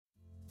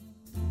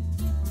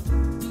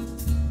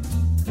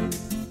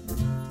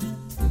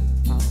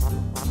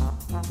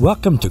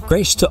Welcome to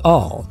Grace to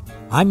All.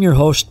 I'm your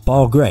host,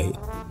 Paul Gray.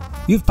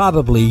 You've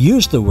probably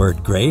used the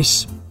word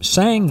grace,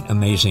 sang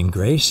Amazing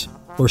Grace,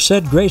 or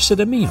said grace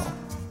at a meal.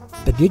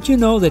 But did you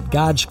know that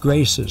God's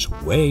grace is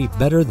way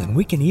better than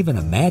we can even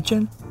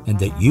imagine, and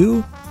that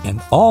you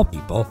and all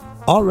people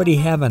already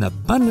have an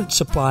abundant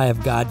supply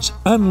of God's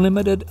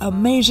unlimited,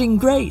 amazing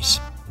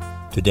grace?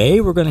 Today,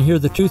 we're going to hear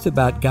the truth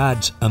about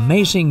God's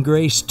amazing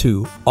grace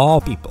to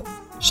all people.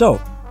 So,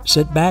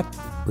 sit back,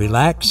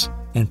 relax,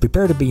 and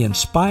prepare to be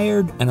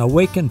inspired and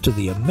awakened to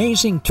the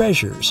amazing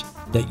treasures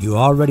that you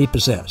already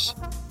possess.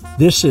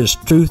 This is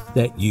truth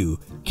that you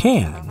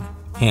can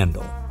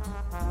handle.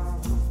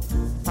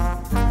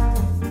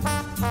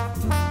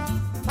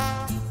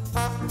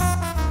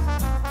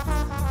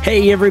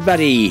 Hey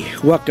everybody,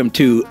 welcome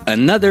to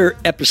another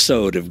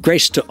episode of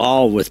Grace to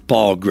All with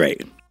Paul Gray.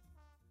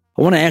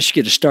 I want to ask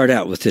you to start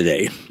out with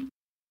today.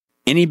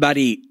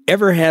 Anybody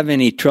ever have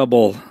any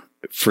trouble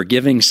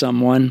forgiving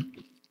someone?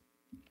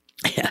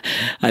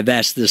 I've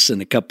asked this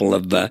in a couple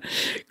of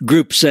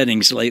group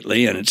settings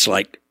lately, and it's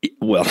like,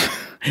 well,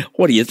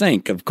 what do you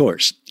think? Of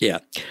course, yeah.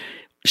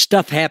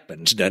 Stuff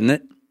happens, doesn't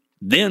it?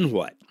 Then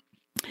what?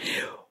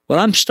 Well,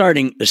 I'm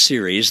starting a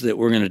series that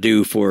we're going to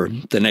do for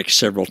the next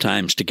several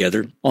times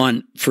together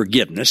on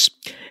forgiveness.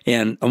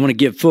 And I want to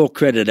give full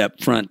credit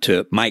up front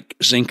to Mike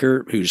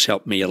Zinker, who's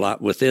helped me a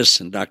lot with this,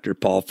 and Dr.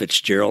 Paul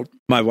Fitzgerald,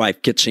 my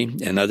wife Kitsy,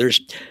 and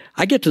others.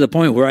 I get to the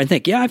point where I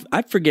think, yeah,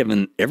 I've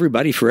forgiven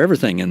everybody for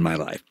everything in my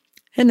life.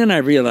 And then I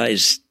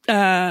realized,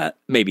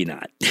 maybe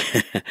not.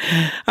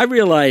 I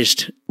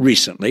realized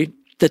recently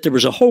that there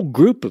was a whole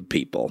group of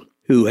people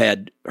who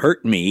had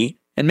hurt me,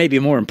 and maybe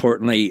more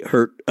importantly,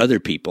 hurt other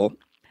people,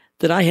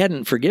 that I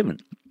hadn't forgiven.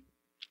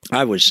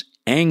 I was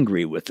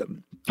angry with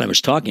them. I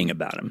was talking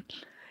about them.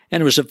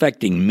 And it was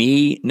affecting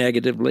me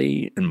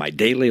negatively in my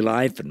daily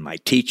life and my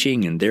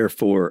teaching and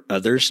therefore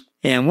others.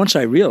 And once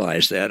I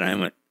realized that, I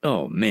went,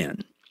 oh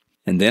man.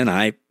 And then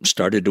I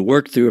started to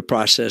work through a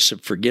process of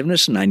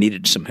forgiveness, and I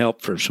needed some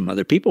help from some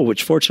other people,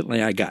 which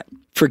fortunately I got.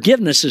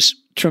 Forgiveness is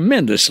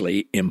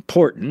tremendously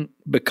important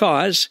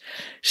because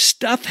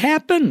stuff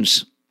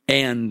happens.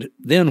 And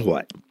then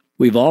what?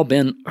 We've all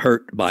been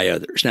hurt by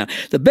others. Now,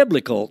 the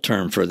biblical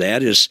term for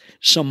that is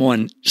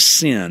someone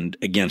sinned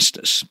against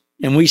us.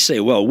 And we say,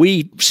 well,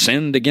 we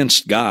sinned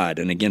against God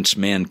and against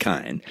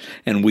mankind.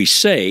 And we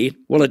say,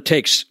 well, it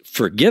takes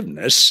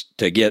forgiveness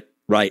to get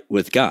right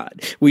with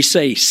God. We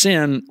say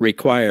sin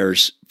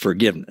requires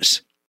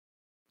forgiveness.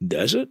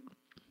 Does it?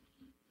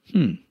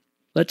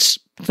 Let's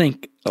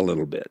think a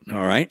little bit,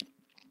 all right?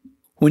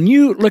 When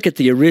you look at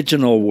the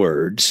original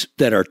words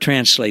that are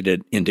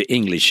translated into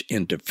English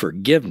into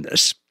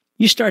forgiveness,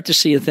 you start to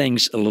see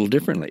things a little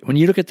differently. When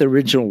you look at the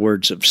original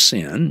words of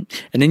sin,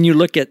 and then you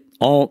look at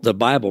all the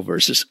Bible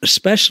verses,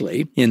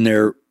 especially in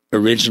their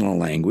original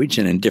language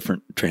and in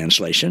different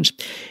translations,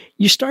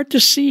 you start to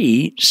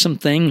see some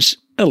things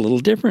a little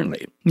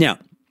differently. Now,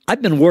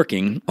 I've been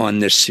working on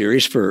this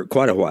series for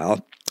quite a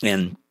while,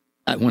 and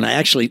when I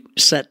actually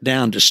sat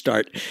down to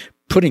start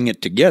putting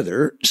it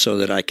together so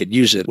that I could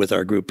use it with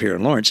our group here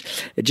in Lawrence,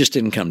 it just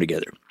didn't come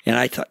together. And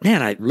I thought,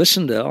 man, I've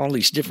listened to all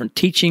these different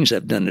teachings.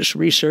 I've done this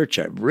research.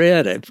 I've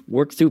read. I've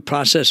worked through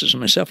processes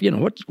myself.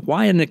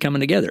 Why isn't it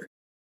coming together?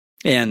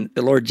 And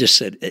the Lord just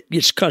said,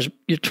 it's because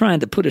you're trying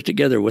to put it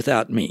together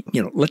without me.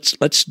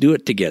 Let's do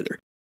it together.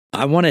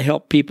 I want to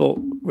help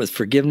people with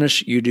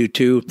forgiveness. You do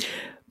too.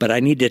 But I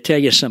need to tell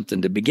you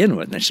something to begin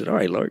with. And I said, all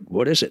right, Lord,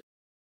 what is it?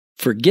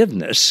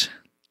 Forgiveness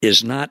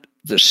is not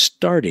the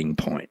starting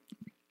point.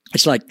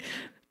 It's like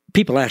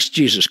people ask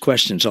Jesus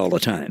questions all the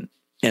time.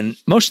 And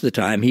most of the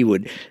time, he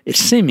would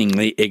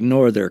seemingly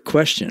ignore their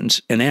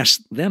questions and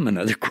ask them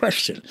another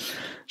question.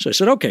 So I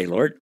said, okay,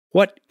 Lord,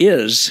 what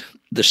is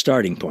the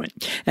starting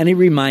point? And he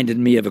reminded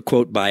me of a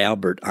quote by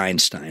Albert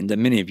Einstein that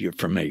many of you are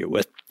familiar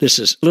with. This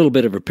is a little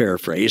bit of a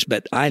paraphrase,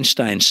 but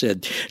Einstein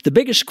said, the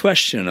biggest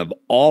question of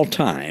all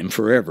time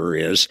forever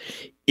is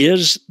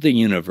the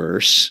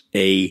universe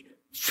a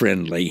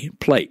friendly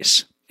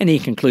place? And he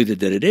concluded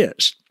that it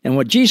is. And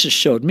what Jesus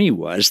showed me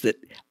was that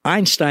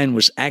Einstein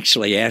was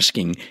actually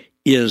asking,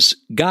 is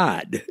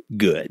God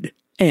good?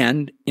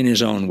 And in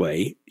his own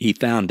way, he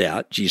found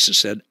out, Jesus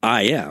said,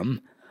 I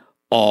am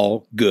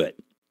all good.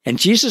 And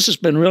Jesus has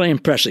been really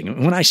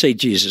impressing. When I say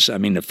Jesus, I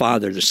mean the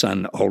Father, the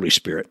Son, the Holy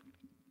Spirit.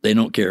 They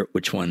don't care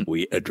which one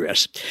we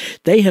address.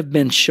 They have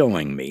been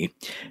showing me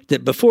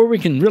that before we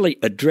can really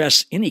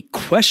address any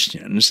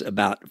questions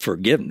about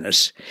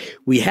forgiveness,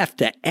 we have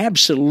to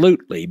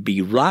absolutely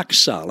be rock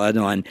solid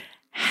on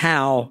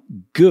how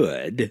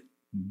good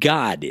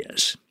God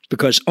is.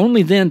 Because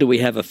only then do we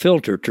have a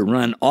filter to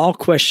run all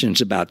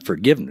questions about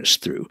forgiveness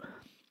through,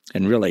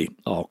 and really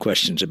all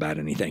questions about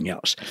anything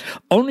else.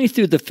 Only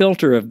through the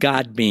filter of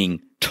God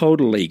being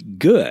totally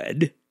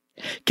good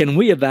can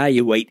we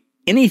evaluate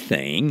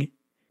anything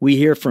we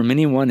hear from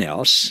anyone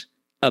else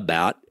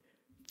about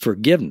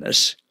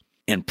forgiveness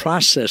and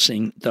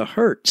processing the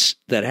hurts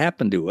that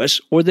happen to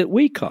us or that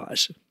we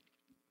cause.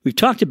 We've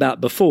talked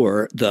about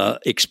before the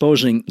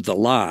exposing the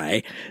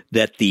lie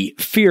that the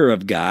fear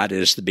of God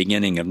is the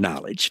beginning of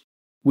knowledge.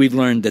 we've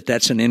learned that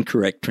that's an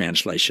incorrect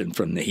translation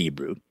from the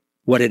Hebrew.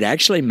 What it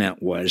actually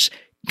meant was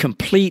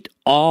complete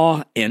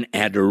awe and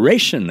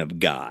adoration of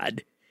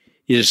God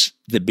is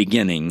the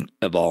beginning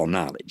of all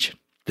knowledge.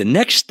 The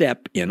next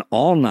step in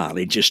all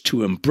knowledge is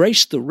to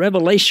embrace the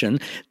revelation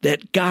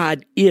that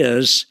God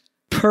is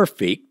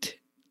perfect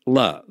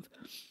love.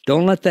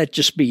 Don't let that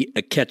just be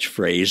a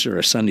catchphrase or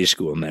a Sunday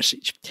school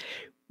message.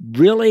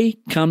 Really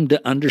come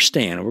to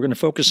understand, and we're going to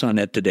focus on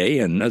that today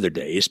and other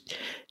days,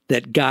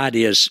 that God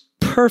is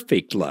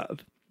perfect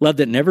love, love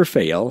that never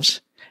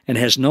fails and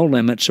has no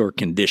limits or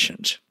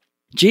conditions.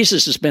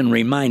 Jesus has been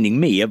reminding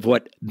me of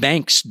what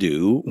banks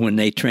do when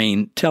they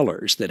train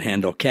tellers that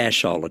handle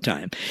cash all the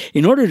time.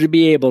 In order to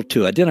be able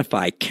to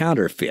identify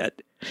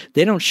counterfeit,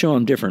 they don't show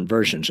them different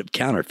versions of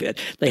counterfeit.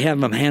 They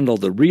have them handle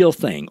the real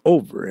thing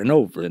over and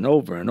over and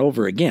over and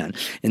over again.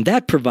 And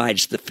that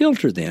provides the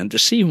filter then to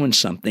see when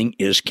something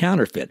is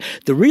counterfeit.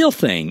 The real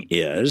thing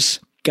is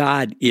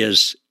God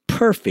is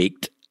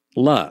perfect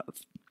love.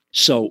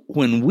 So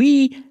when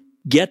we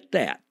get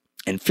that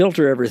and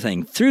filter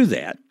everything through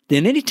that,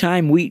 then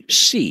anytime we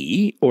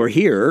see or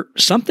hear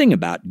something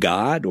about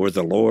God or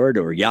the Lord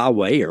or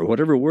Yahweh or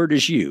whatever word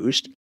is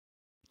used,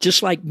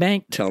 just like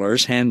bank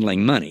tellers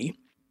handling money,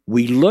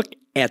 we look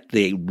at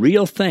the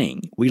real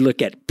thing. We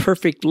look at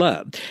perfect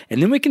love.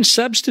 And then we can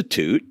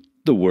substitute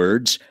the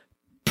words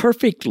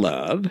perfect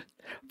love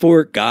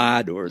for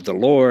God or the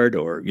Lord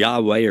or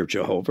Yahweh or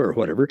Jehovah or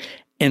whatever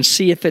and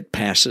see if it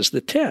passes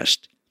the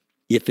test.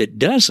 If it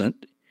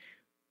doesn't,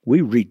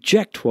 we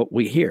reject what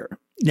we hear.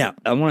 Now,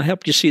 I want to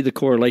help you see the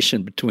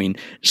correlation between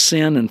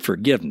sin and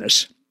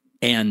forgiveness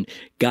and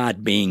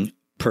God being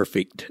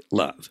perfect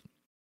love.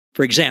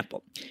 For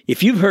example,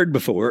 if you've heard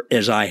before,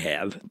 as I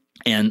have,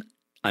 and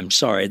I'm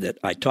sorry that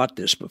I taught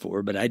this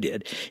before, but I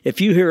did.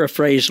 If you hear a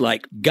phrase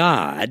like,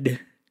 God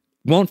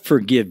won't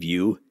forgive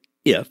you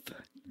if,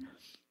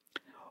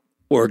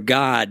 or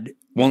God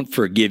won't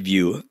forgive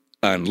you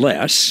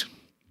unless,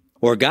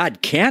 or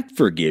God can't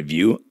forgive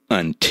you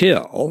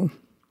until,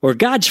 or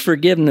God's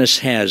forgiveness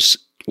has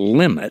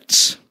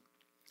limits,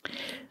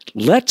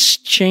 let's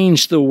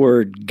change the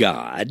word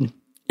God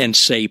and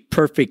say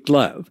perfect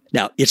love.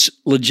 Now, it's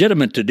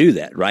legitimate to do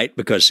that, right?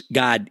 Because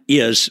God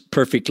is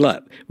perfect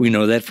love. We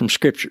know that from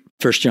Scripture.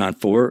 1 John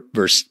 4,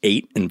 verse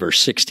 8 and verse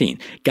 16.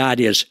 God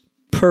is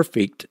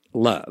perfect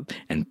love,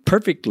 and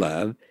perfect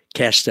love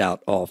casts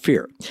out all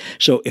fear.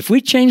 So if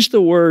we change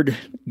the word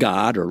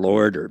God or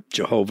Lord or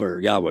Jehovah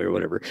or Yahweh or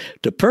whatever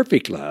to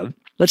perfect love,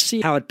 let's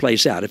see how it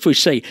plays out. If we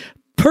say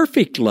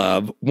perfect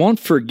love won't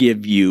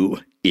forgive you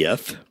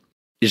if,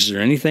 is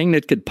there anything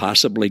that could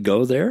possibly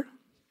go there?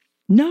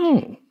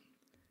 No.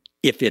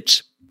 If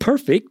it's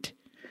perfect,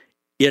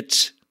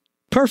 it's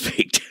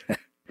perfect.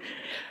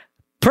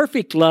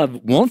 Perfect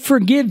love won't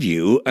forgive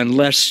you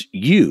unless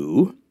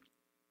you,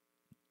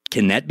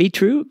 can that be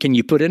true? Can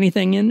you put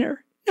anything in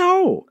there?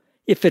 No.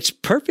 If it's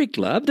perfect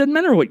love, doesn't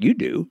matter what you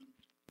do.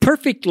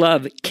 Perfect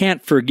love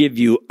can't forgive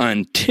you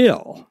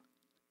until,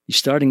 you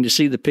starting to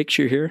see the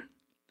picture here?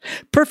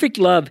 Perfect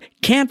love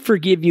can't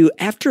forgive you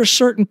after a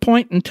certain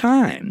point in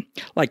time.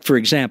 Like, for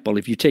example,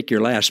 if you take your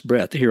last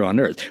breath here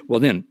on earth, well,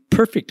 then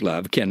perfect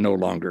love can no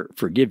longer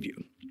forgive you.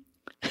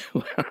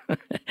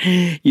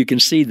 You can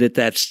see that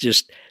that's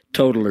just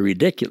totally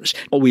ridiculous.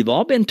 Well, we've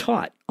all been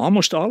taught,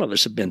 almost all of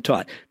us have been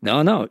taught,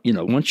 no,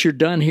 once you're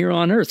done here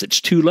on earth, it's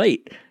too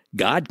late.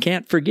 God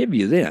can't forgive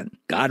you then.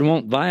 God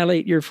won't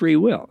violate your free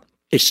will.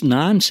 It's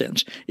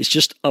nonsense. It's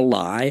just a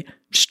lie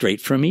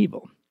straight from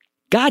evil.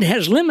 God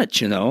has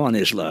limits, on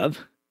his love.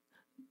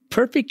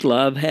 Perfect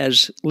love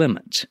has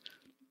limits.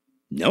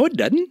 No, it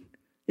doesn't.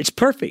 It's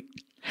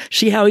perfect.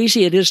 See how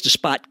easy it is to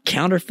spot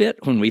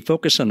counterfeit when we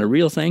focus on the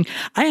real thing?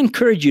 I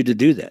encourage you to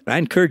do that. I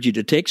encourage you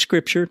to take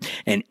Scripture,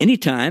 and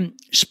anytime,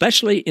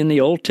 especially in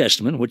the Old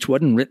Testament, which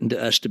wasn't written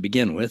to us to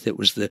begin with, it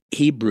was the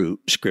Hebrew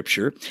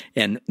Scripture,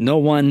 and no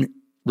one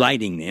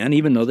writing then,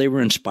 even though they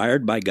were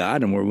inspired by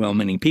God and were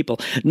well-meaning people,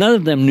 none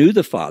of them knew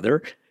the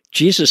Father.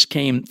 Jesus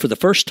came for the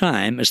first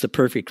time as the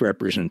perfect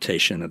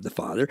representation of the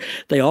Father.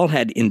 They all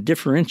had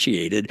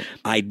indifferentiated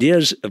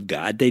ideas of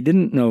God. They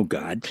didn't know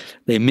God.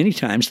 Many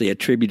times they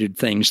attributed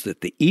things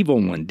that the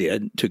evil one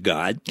did to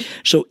God.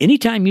 So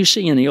anytime you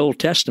see in the Old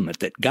Testament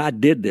that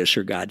God did this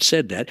or God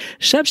said that,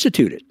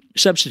 substitute it.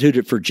 Substitute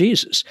it for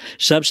Jesus.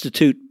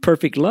 Substitute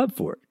perfect love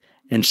for it.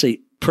 And say,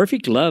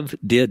 perfect love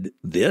did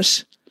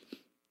this?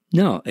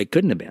 No, it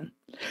couldn't have been.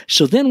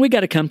 So then we got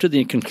to come to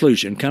the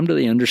conclusion, come to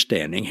the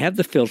understanding, have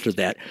the filter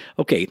that,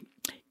 okay,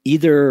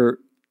 either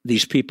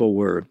these people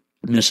were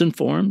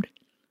misinformed,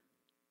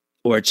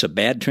 or it's a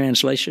bad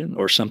translation,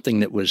 or something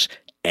that was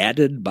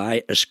added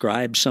by a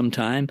scribe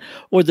sometime,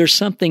 or there's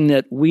something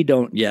that we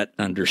don't yet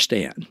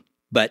understand.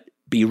 But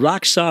be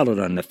rock solid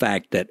on the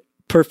fact that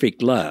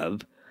perfect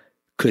love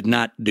could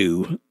not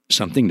do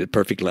something that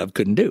perfect love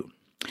couldn't do.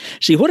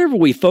 See, whatever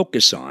we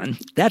focus on,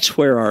 that's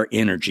where our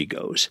energy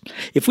goes.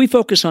 If we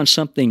focus on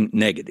something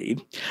negative,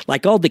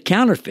 like all the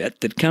counterfeit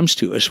that comes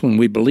to us when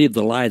we believe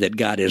the lie that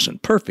God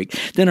isn't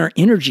perfect, then our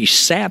energy's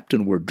sapped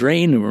and we're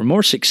drained and we're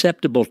more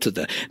susceptible to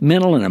the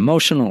mental and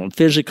emotional and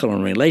physical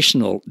and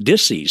relational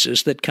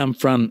diseases that come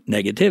from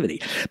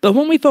negativity. But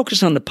when we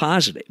focus on the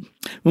positive,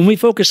 when we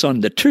focus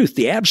on the truth,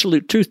 the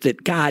absolute truth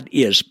that God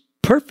is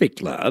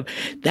perfect love,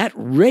 that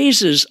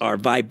raises our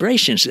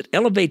vibrations. It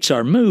elevates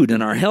our mood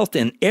and our health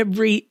in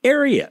every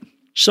area.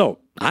 So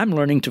I'm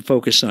learning to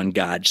focus on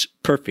God's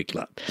perfect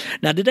love.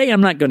 Now, today I'm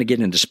not going to get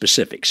into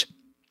specifics,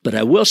 but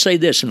I will say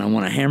this, and I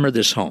want to hammer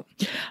this home.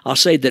 I'll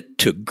say that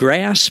to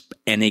grasp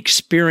and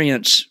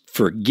experience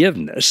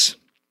forgiveness,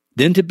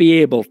 then to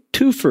be able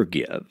to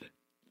forgive,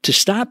 to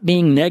stop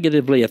being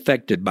negatively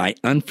affected by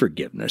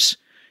unforgiveness,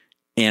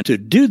 and to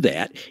do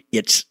that,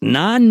 it's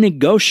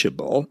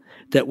non-negotiable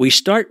that we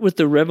start with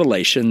the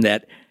revelation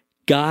that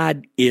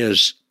God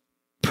is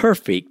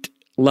perfect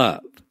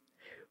love,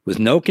 with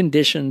no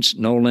conditions,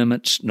 no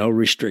limits, no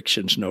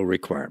restrictions, no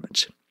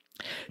requirements.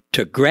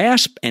 To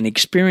grasp and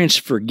experience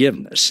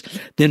forgiveness,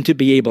 then to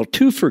be able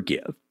to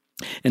forgive,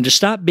 and to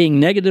stop being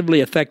negatively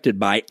affected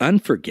by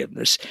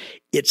unforgiveness,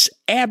 it's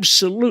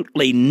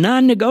absolutely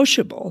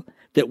non-negotiable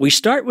that we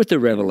start with the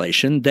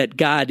revelation that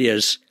God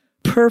is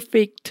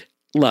perfect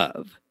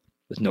love,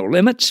 with no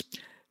limits,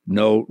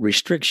 no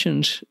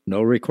restrictions,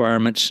 no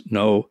requirements,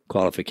 no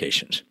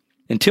qualifications.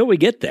 Until we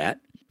get that,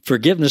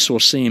 forgiveness will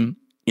seem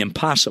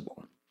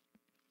impossible.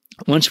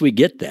 Once we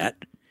get that,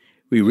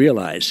 we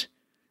realize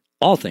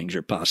all things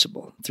are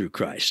possible through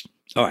Christ.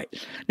 All right.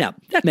 Now,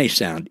 that may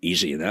sound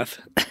easy enough.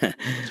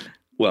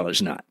 Well,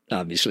 it's not.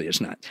 Obviously,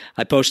 it's not.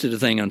 I posted a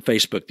thing on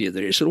Facebook the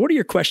other day. I said, what are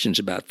your questions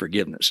about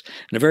forgiveness?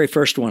 And the very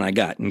first one I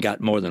got, and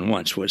got more than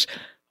once, was,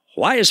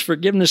 why is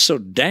forgiveness so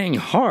dang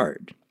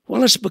hard?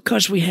 Well, it's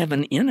because we have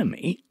an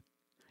enemy,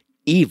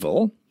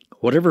 evil,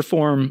 whatever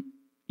form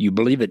you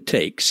believe it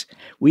takes.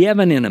 We have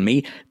an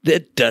enemy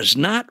that does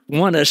not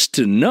want us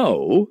to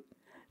know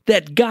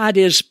that God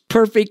is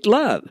perfect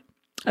love.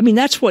 I mean,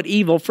 that's what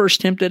evil first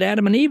tempted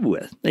Adam and Eve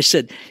with. They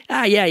said,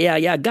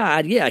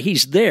 God,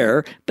 he's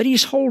there, but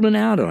he's holding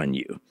out on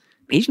you.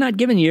 He's not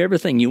giving you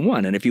everything you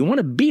want. And if you want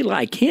to be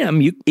like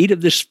him, you eat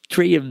of this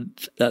tree of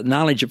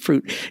knowledge of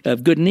fruit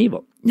of good and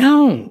evil.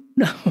 No.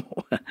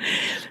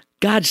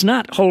 God's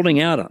not holding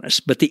out on us,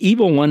 but the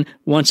evil one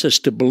wants us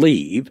to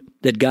believe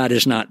that God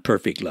is not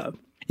perfect love.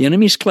 The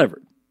enemy's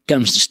clever.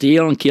 Comes to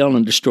steal and kill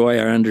and destroy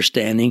our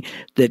understanding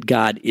that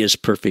God is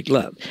perfect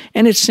love.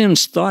 And it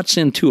sends thoughts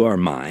into our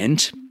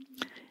minds,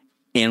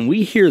 and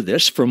we hear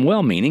this from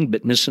well-meaning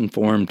but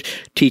misinformed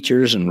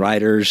teachers and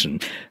writers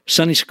and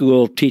Sunday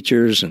school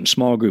teachers and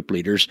small group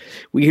leaders.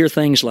 We hear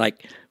things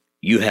like,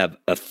 you have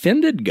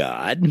offended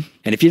God,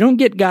 and if you don't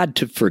get God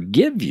to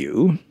forgive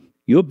you,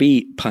 you'll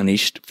be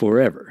punished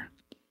forever.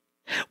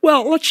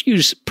 Well, let's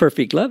use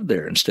perfect love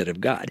there instead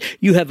of God.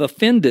 You have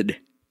offended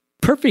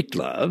perfect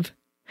love,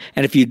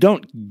 and if you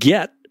don't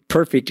get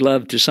perfect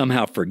love to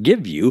somehow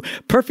forgive you,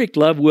 perfect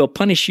love will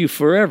punish you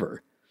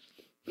forever.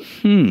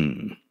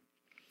 Can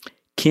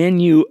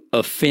you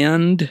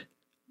offend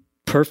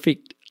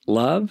perfect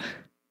love?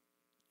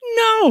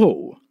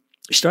 No.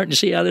 Starting to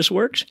see how this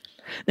works?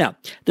 Now,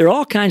 there are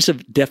all kinds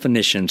of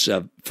definitions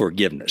of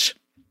forgiveness.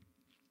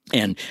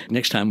 And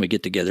next time we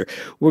get together,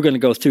 we're going to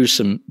go through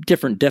some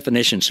different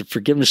definitions of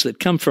forgiveness that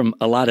come from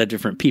a lot of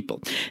different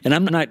people. And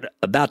I'm not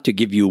about to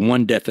give you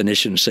one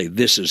definition and say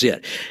this is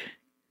it.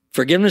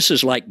 Forgiveness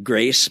is like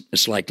grace.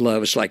 It's like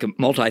love. It's like a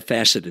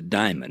multifaceted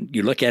diamond.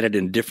 You look at it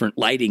in different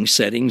lighting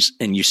settings,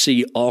 and you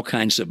see all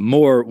kinds of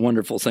more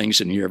wonderful things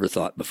than you ever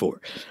thought before.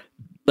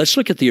 Let's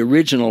look at the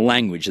original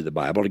language of the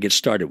Bible to get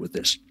started with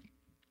this.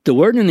 The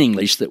word in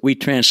English that we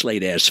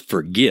translate as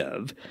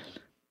forgive,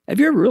 have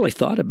you ever really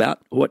thought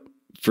about what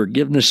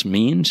forgiveness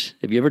means?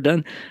 Have you ever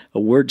done a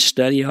word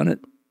study on it?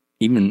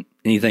 Even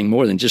anything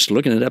more than just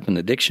looking it up in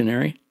the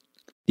dictionary?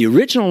 The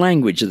original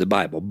language of the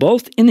Bible,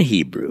 both in the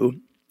Hebrew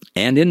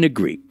and in the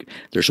Greek,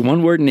 there's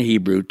one word in the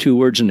Hebrew, two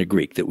words in the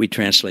Greek that we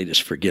translate as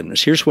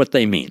forgiveness. Here's what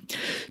they mean.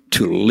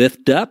 To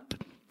lift up,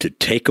 to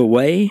take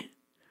away,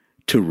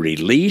 to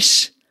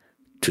release,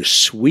 to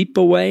sweep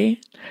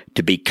away,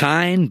 to be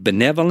kind,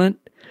 benevolent,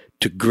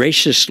 to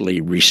graciously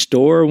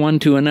restore one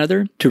to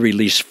another, to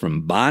release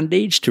from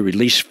bondage, to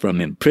release from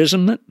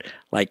imprisonment,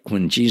 like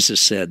when Jesus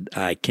said,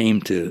 I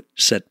came to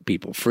set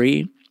people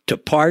free, to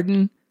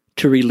pardon,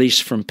 to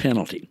release from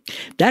penalty.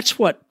 That's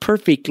what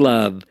perfect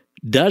love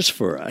does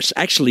for us,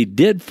 actually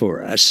did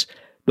for us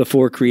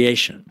before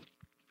creation.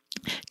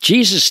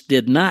 Jesus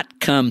did not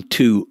come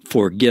to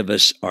forgive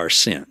us our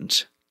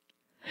sins.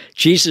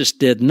 Jesus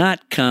did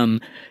not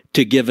come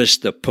to give us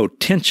the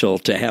potential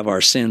to have our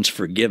sins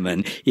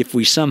forgiven if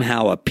we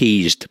somehow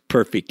appeased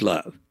perfect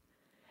love.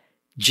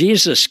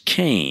 Jesus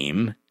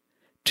came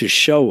to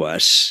show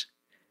us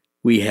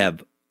we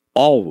have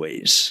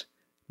always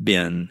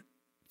been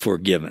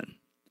forgiven.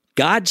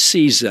 God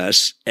sees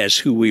us as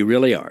who we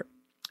really are,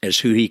 as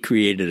who he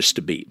created us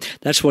to be.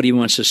 That's what he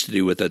wants us to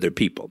do with other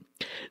people.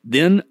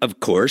 Then, of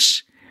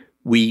course,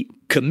 We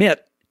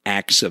commit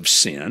acts of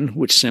sin,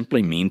 which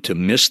simply mean to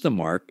miss the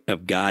mark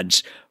of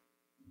God's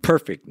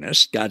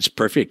perfectness, God's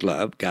perfect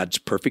love, God's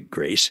perfect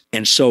grace.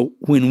 And so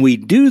when we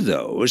do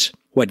those,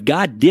 what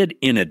God did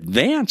in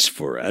advance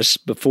for us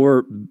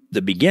before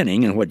the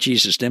beginning and what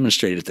Jesus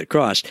demonstrated at the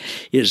cross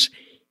is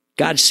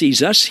God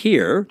sees us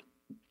here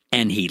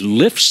and he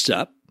lifts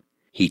up,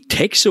 he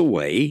takes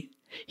away,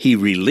 he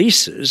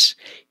releases,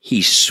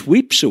 he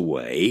sweeps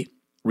away,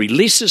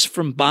 releases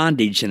from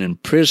bondage and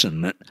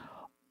imprisonment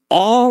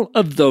all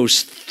of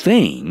those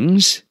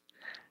things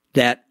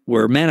that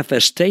were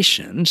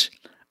manifestations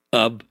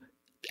of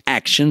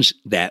actions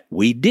that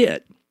we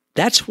did.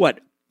 That's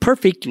what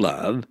perfect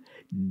love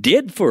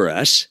did for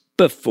us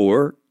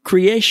before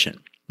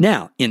creation.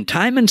 Now, in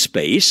time and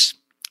space,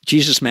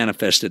 Jesus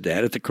manifested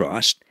that at the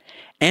cross,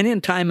 and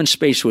in time and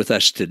space with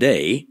us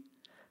today,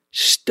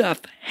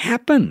 stuff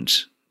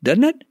happens,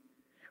 doesn't it?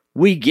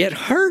 We get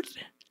hurt.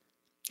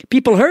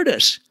 People hurt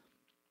us,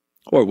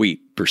 or we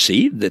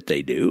perceive that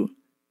they do,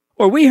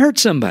 or we hurt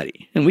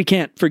somebody and we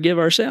can't forgive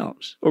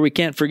ourselves, or we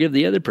can't forgive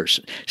the other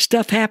person.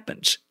 Stuff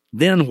happens.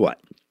 Then what?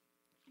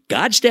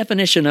 God's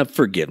definition of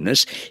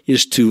forgiveness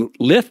is to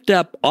lift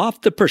up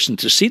off the person,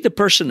 to see the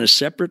person as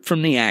separate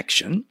from the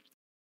action,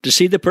 to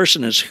see the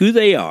person as who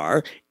they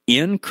are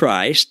in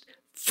Christ,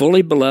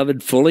 fully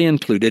beloved, fully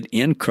included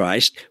in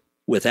Christ,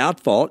 without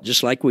fault,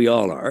 just like we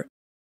all are,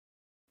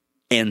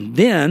 and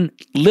then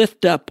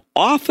lift up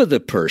off of the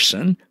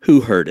person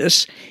who hurt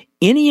us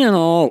any and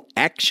all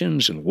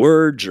actions and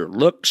words or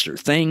looks or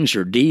things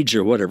or deeds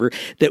or whatever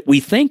that we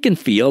think and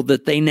feel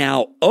that they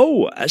now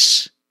owe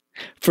us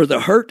for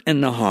the hurt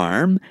and the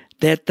harm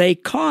that they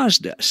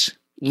caused us.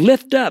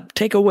 Lift up,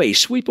 take away,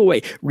 sweep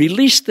away,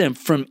 release them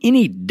from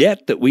any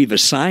debt that we've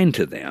assigned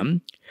to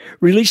them,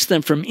 release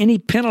them from any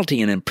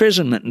penalty and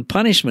imprisonment and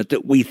punishment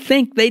that we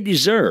think they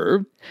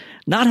deserve,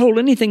 not hold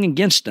anything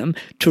against them,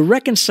 to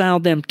reconcile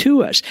them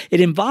to us.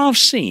 It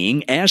involves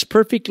seeing, as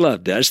perfect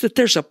love does, that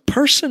there's a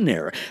person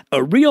there,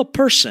 a real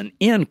person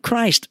in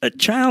Christ, a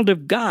child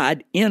of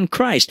God in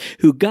Christ,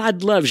 who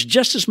God loves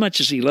just as much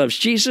as he loves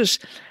Jesus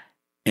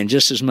and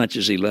just as much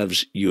as he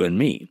loves you and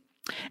me.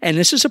 And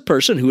this is a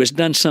person who has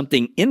done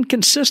something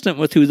inconsistent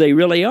with who they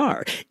really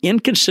are,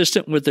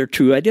 inconsistent with their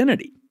true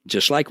identity,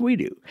 just like we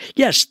do.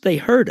 Yes, they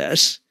hurt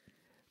us,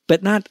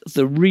 but not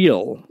the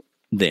real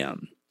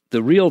them.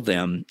 The real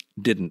them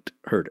didn't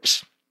hurt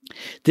us.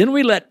 Then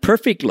we let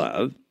perfect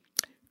love,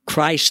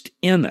 Christ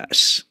in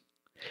us,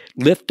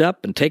 lift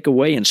up and take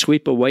away and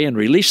sweep away and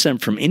release them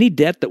from any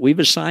debt that we've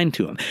assigned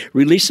to them,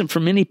 release them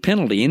from any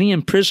penalty, any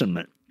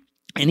imprisonment,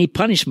 any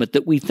punishment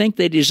that we think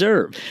they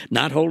deserve,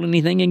 not hold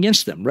anything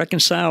against them,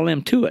 reconcile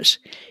them to us.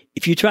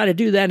 If you try to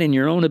do that in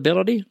your own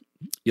ability,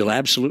 you'll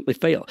absolutely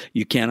fail.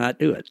 You cannot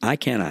do it. I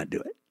cannot do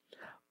it.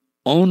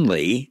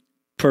 Only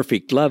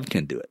perfect love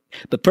can do it.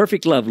 But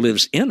perfect love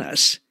lives in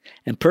us,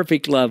 and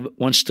perfect love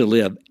wants to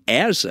live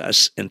as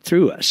us and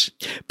through us.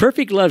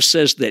 Perfect love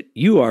says that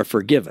you are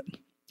forgiven,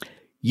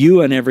 you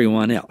and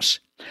everyone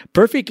else.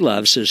 Perfect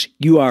love says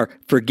you are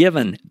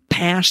forgiven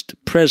past,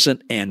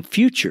 present, and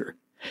future.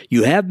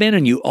 You have been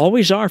and you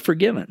always are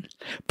forgiven.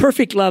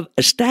 Perfect love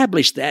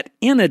established that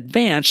in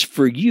advance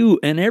for you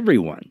and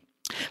everyone.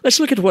 Let's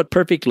look at what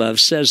perfect love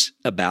says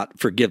about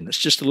forgiveness.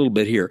 Just a little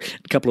bit here.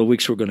 In a couple of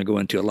weeks, we're going to go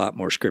into a lot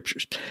more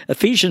scriptures.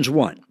 Ephesians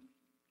 1.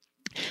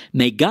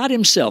 May God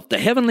himself, the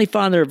heavenly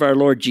Father of our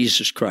Lord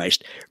Jesus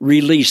Christ,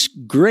 release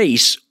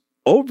grace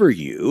over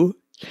you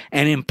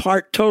and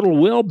impart total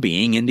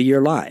well-being into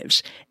your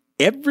lives.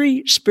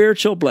 Every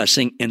spiritual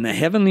blessing in the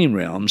heavenly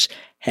realms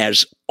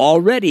has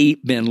already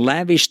been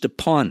lavished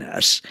upon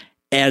us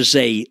as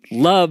a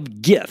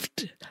love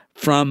gift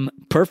from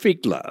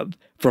perfect love,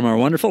 from our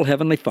wonderful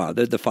Heavenly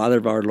Father, the Father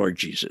of our Lord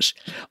Jesus,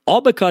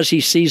 all because he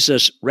sees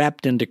us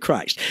wrapped into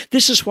Christ.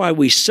 This is why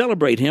we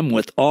celebrate him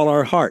with all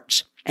our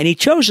hearts. And he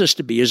chose us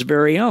to be his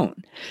very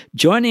own,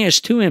 joining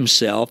us to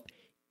himself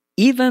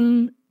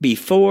even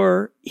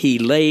before he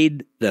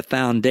laid the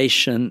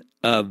foundation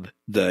of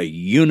the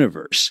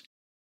universe.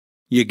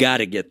 You got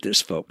to get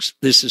this, folks.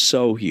 This is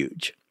so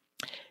huge.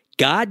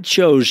 God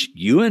chose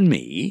you and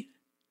me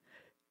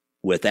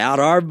without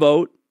our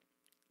vote,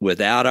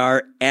 without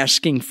our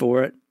asking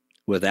for it,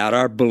 without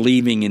our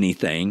believing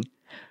anything.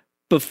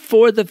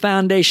 Before the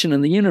foundation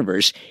of the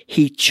universe,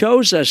 he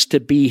chose us to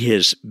be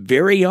his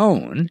very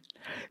own,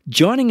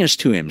 joining us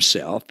to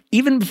himself,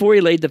 even before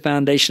he laid the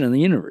foundation of the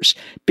universe.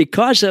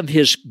 Because of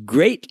his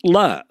great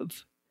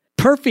love,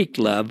 perfect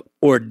love,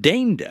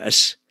 ordained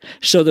us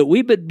so that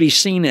we would be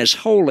seen as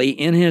holy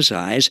in his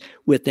eyes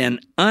with an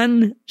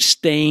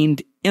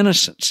unstained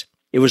innocence.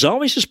 It was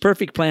always his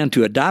perfect plan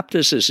to adopt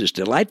us as his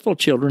delightful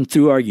children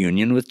through our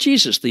union with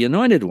Jesus, the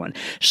Anointed One,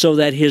 so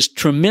that his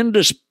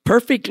tremendous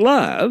perfect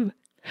love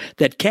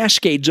that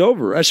cascades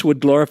over us would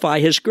glorify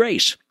his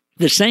grace.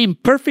 The same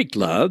perfect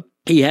love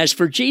he has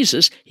for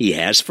Jesus, he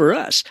has for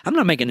us. I'm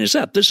not making this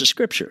up. This is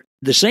Scripture.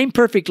 The same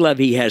perfect love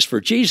he has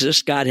for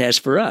Jesus, God has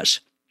for us.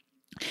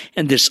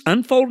 And this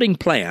unfolding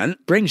plan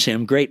brings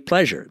him great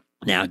pleasure.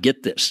 Now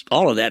get this.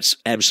 All of that's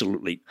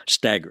absolutely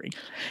staggering.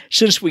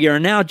 Since we are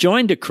now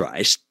joined to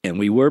Christ, and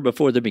we were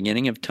before the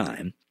beginning of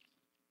time,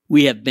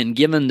 we have been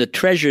given the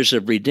treasures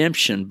of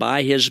redemption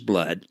by his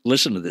blood.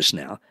 Listen to this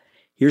now.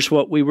 Here's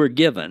what we were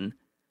given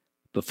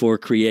before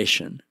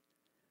creation: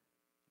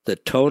 the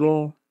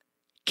total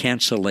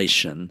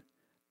cancellation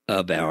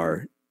of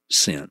our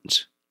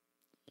sins.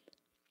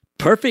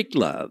 Perfect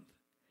love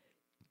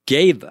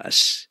gave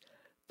us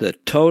the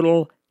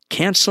total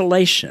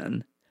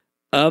cancellation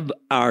of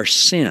our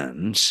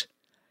sins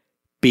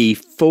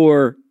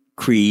before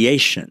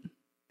creation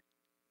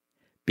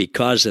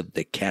because of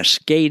the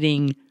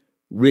cascading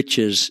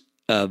riches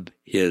of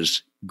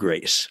his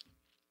grace.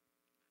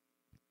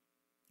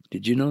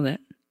 Did you know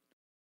that?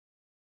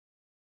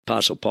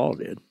 Apostle Paul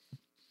did.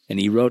 And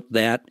he wrote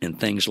that and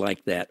things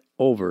like that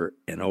over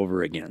and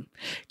over again.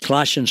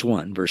 Colossians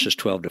 1, verses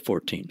 12 to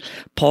 14.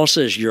 Paul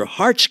says, your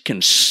hearts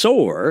can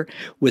soar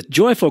with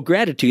joyful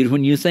gratitude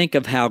when you think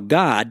of how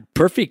God,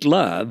 perfect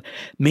love,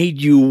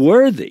 made you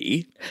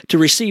worthy to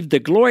receive the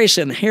glorious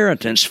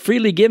inheritance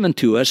freely given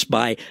to us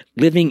by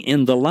living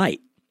in the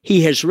light.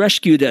 He has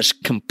rescued us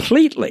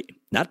completely,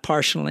 not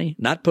partially,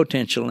 not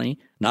potentially,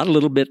 not a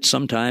little bit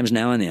sometimes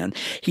now and then.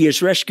 He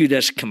has rescued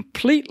us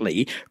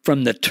completely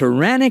from the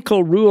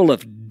tyrannical rule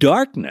of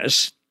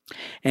darkness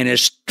and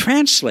has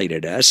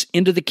translated us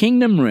into the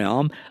kingdom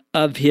realm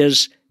of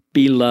his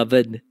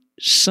beloved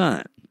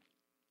Son.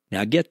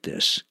 Now get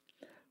this.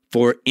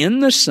 For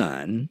in the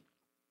Son,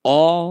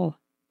 all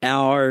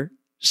our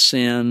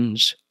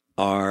sins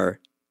are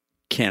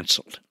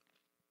canceled.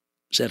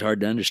 Is that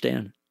hard to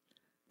understand?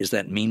 Is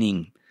that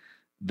meaning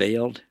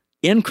veiled?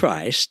 In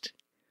Christ,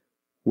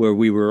 where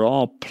we were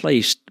all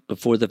placed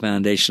before the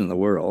foundation of the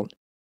world,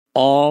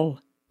 all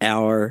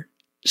our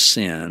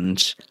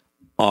sins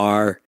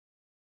are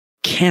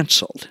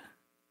canceled.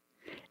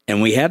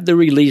 And we have the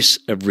release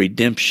of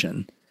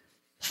redemption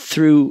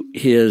through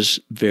his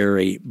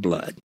very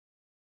blood.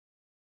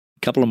 A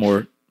couple of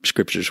more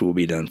scriptures will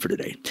be done for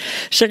today.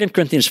 2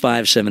 Corinthians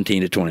 5,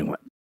 17 to 21.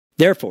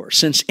 Therefore,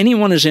 since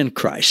anyone is in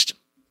Christ,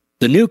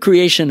 the new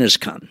creation has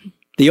come.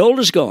 The old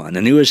is gone,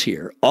 the new is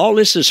here. All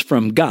this is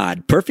from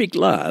God, perfect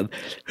love,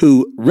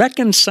 who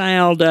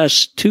reconciled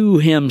us to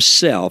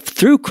himself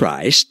through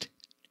Christ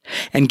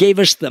and gave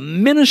us the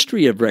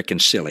ministry of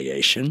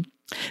reconciliation,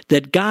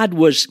 that God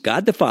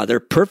the Father,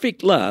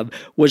 perfect love,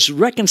 was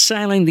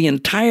reconciling the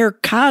entire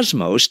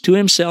cosmos to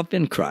himself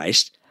in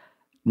Christ,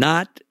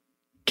 not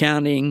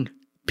counting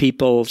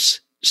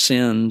people's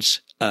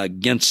sins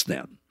against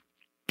them.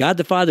 God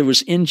the Father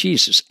was in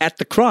Jesus at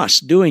the cross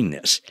doing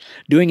this,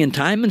 doing in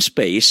time and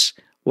space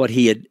what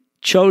he had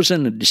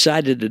chosen and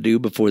decided to do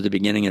before the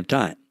beginning of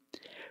time.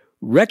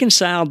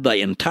 Reconciled the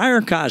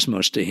entire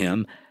cosmos to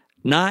him,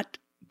 not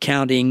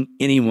counting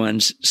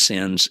anyone's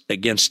sins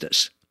against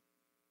us.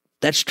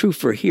 That's true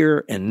for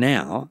here and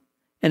now,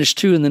 and it's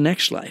true in the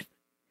next life.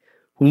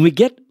 When we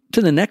get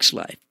to the next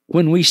life,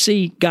 when we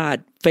see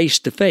God face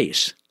to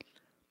face,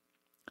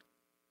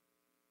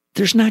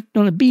 there's not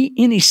going to be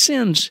any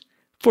sins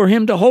for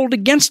him to hold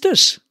against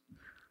us,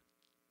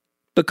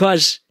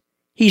 because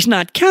he's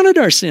not counted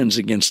our sins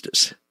against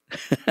us.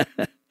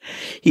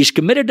 He's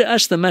committed to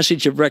us the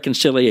message of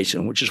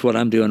reconciliation, which is what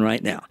I'm doing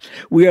right now.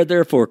 We are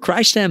therefore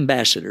Christ's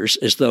ambassadors,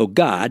 as though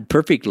God,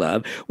 perfect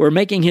love, were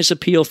making his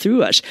appeal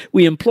through us.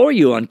 We implore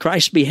you on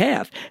Christ's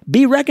behalf,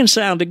 be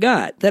reconciled to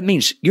God. That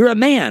means you're a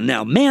man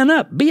now. Man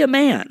up. Be a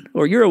man.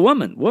 Or you're a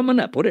woman. Woman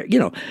up.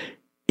 Whatever.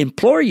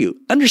 Implore you.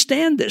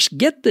 Understand this.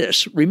 Get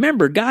this.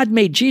 Remember, God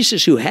made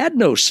Jesus, who had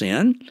no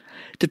sin,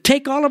 to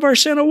take all of our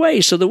sin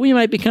away so that we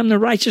might become the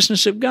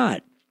righteousness of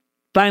God.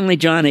 Finally,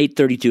 John 8,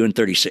 32 and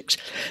 36.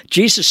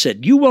 Jesus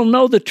said, you will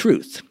know the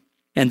truth,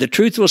 and the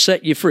truth will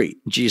set you free.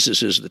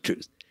 Jesus is the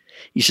truth.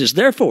 He says,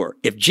 therefore,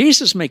 if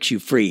Jesus makes you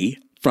free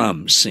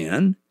from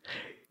sin,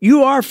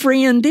 you are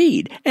free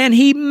indeed. And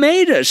he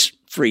made us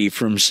free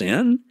from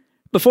sin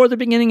before the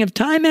beginning of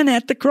time and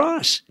at the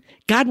cross.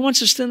 God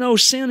wants us to know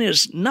sin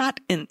is not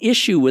an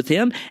issue with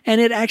him,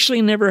 and it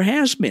actually never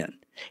has been.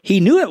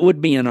 He knew it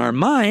would be in our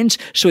minds,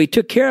 so he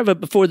took care of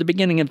it before the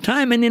beginning of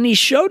time, and then he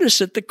showed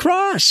us at the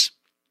cross.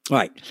 All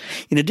right.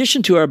 In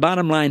addition to our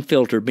bottom line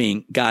filter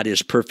being God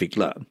is perfect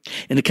love,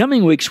 in the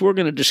coming weeks, we're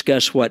going to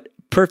discuss what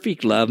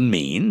perfect love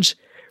means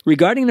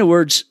regarding the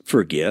words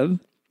forgive,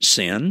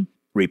 sin,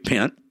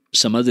 repent,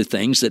 some other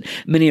things that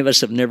many of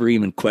us have never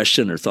even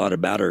questioned or thought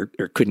about or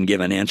couldn't give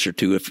an answer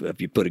to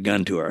if you put a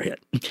gun to our head.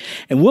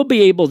 And we'll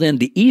be able then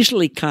to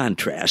easily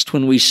contrast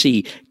when we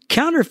see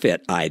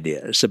counterfeit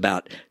ideas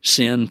about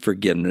sin,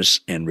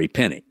 forgiveness, and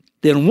repenting.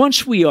 Then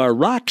once we are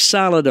rock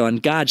solid on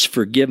God's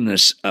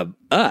forgiveness of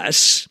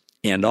us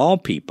and all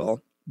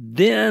people,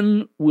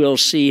 then we'll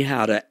see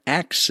how to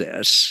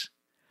access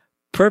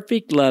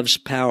perfect love's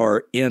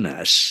power in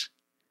us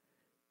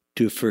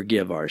to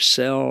forgive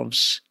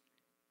ourselves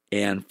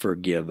and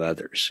forgive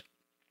others.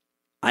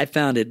 I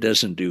found it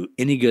doesn't do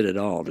any good at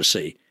all to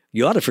say,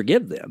 you ought to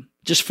forgive them.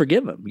 Just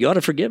forgive them. You ought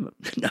to forgive them.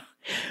 No.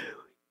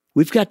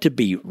 We've got to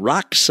be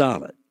rock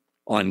solid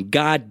on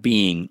God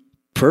being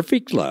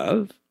perfect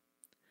love,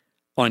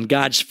 on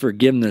God's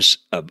forgiveness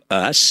of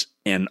us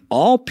and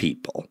all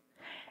people,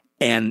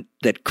 and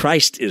that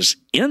Christ is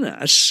in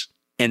us,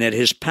 and that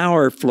his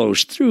power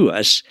flows through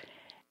us,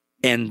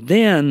 and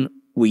then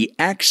we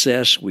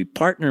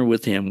partner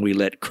with him, we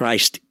let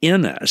Christ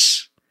in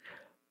us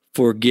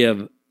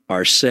forgive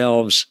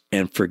ourselves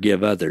and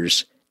forgive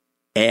others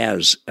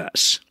as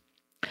us.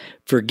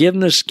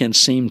 Forgiveness can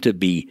seem to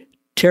be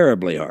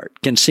terribly hard,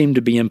 can seem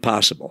to be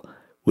impossible,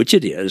 which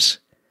it is,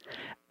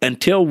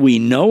 until we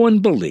know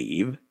and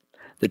believe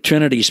the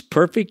Trinity's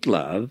perfect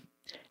love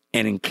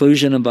and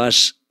inclusion of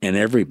us and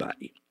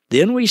everybody.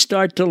 Then we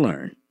start to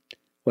learn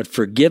what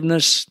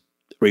forgiveness,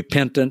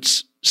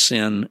 repentance,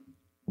 sin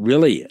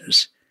really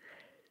is.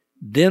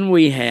 Then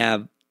we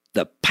have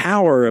the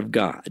power of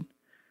God,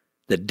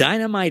 the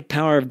dynamite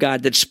power of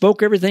God that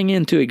spoke everything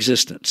into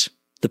existence,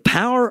 the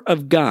power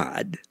of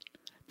God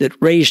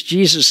that raised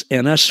Jesus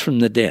and us from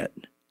the dead,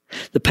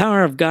 the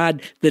power of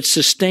God that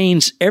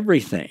sustains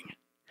everything,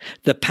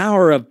 the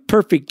power of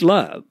perfect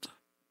love,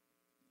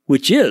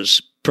 which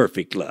is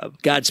perfect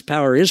love. God's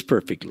power is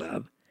perfect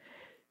love.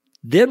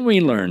 Then we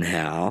learn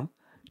how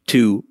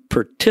to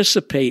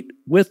participate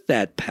with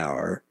that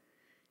power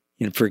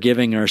in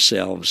forgiving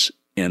ourselves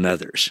and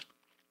others.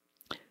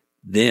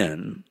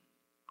 Then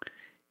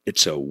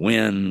it's a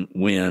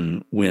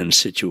win-win-win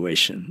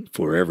situation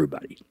for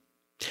everybody.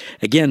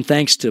 Again,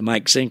 thanks to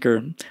Mike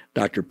Zinker,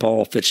 Dr.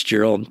 Paul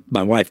Fitzgerald,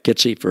 my wife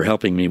Kitsy for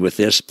helping me with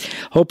this.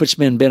 Hope it's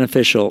been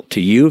beneficial to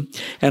you,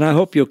 and I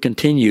hope you'll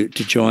continue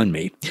to join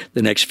me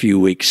the next few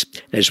weeks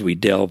as we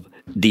delve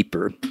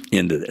deeper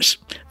into this.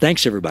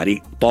 Thanks,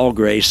 everybody. Paul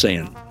Gray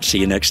saying, see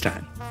you next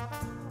time.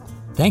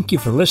 Thank you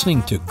for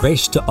listening to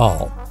Grace to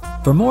All.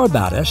 For more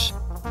about us,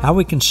 how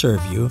we can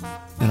serve you,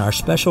 and our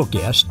special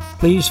guest,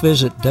 please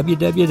visit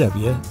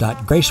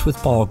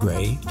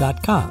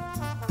www.gracewithpaulgray.com.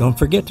 Don't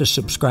forget to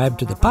subscribe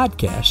to the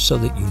podcast so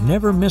that you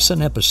never miss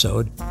an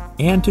episode,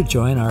 and to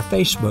join our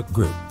Facebook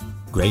group,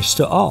 Grace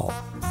to All,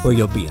 where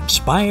you'll be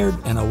inspired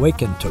and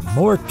awakened to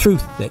more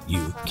truth that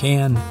you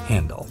can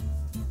handle.